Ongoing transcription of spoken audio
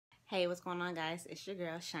Hey, what's going on, guys? It's your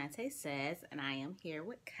girl Shantae Says, and I am here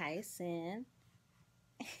with Kyson.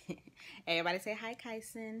 Everybody say hi,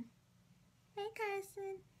 Kyson. Hey,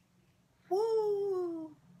 Kyson.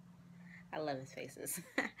 Woo! I love his faces.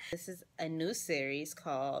 This is a new series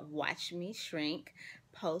called Watch Me Shrink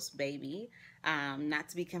Post Baby. Not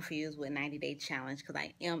to be confused with 90-Day Challenge, because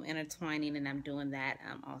I am intertwining and I'm doing that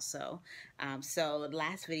also. So the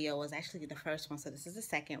last video was actually the first one, so this is the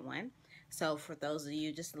second one. So for those of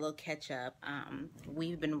you, just a little catch up.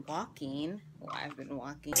 We've been walking. Well, I've been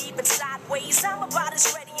walking. Even sideways, I'm about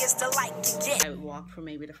as ready as the light can get. I walked for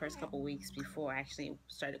maybe the first couple weeks before I actually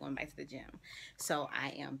started going back to the gym. So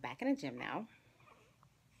I am back in the gym now.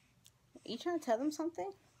 You trying to tell them something?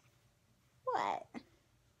 What?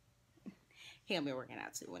 He'll be working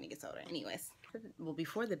out too when he gets older. Anyways, well,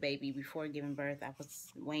 before the baby, before giving birth, I was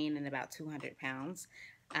weighing in about 200 pounds.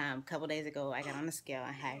 A couple days ago, I got on the scale.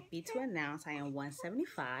 I had happy to announce I am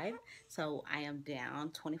 175, so I am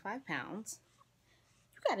down 25 pounds.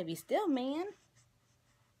 You gotta be still, man.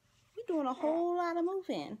 You're doing a whole lot of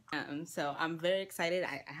moving. So I'm very excited.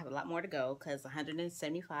 I have a lot more to go because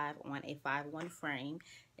 175 on a 5'1" frame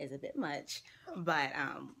is a bit much. But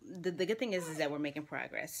the good thing is that we're making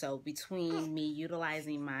progress. So between me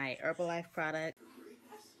utilizing my Herbalife product,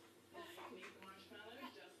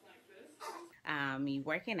 me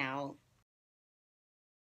working out,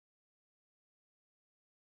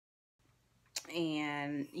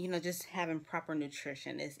 and just having proper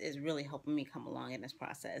nutrition is really helping me come along in this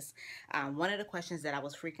process. One of the questions that I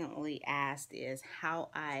was frequently asked is how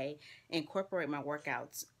I incorporate my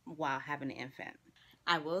workouts while having an infant.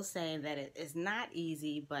 I will say that it is not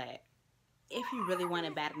easy, but if you really want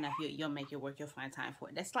it bad enough, you'll make it work. You'll find time for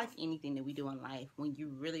it. That's like anything that we do in life. When you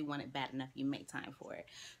really want it bad enough, you make time for it.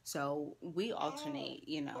 So we alternate.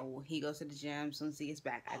 He goes to the gym. As soon as he gets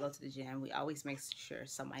back, I go to the gym. We always make sure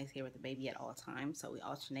somebody's here with the baby at all times. So we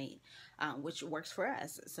alternate, which works for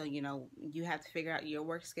us. So, you have to figure out your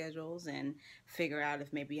work schedules and figure out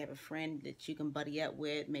if maybe you have a friend that you can buddy up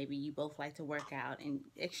with. Maybe you both like to work out and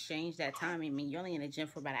exchange that time. I mean, you're only in the gym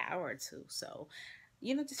for about an hour or two. So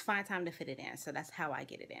just find time to fit it in. So that's how I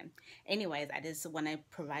get it in. Anyways, I just want to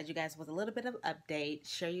provide you guys with a little bit of update,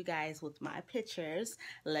 share you guys with my pictures.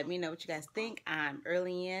 Let me know what you guys think. I'm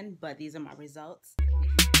early in, but these are my results.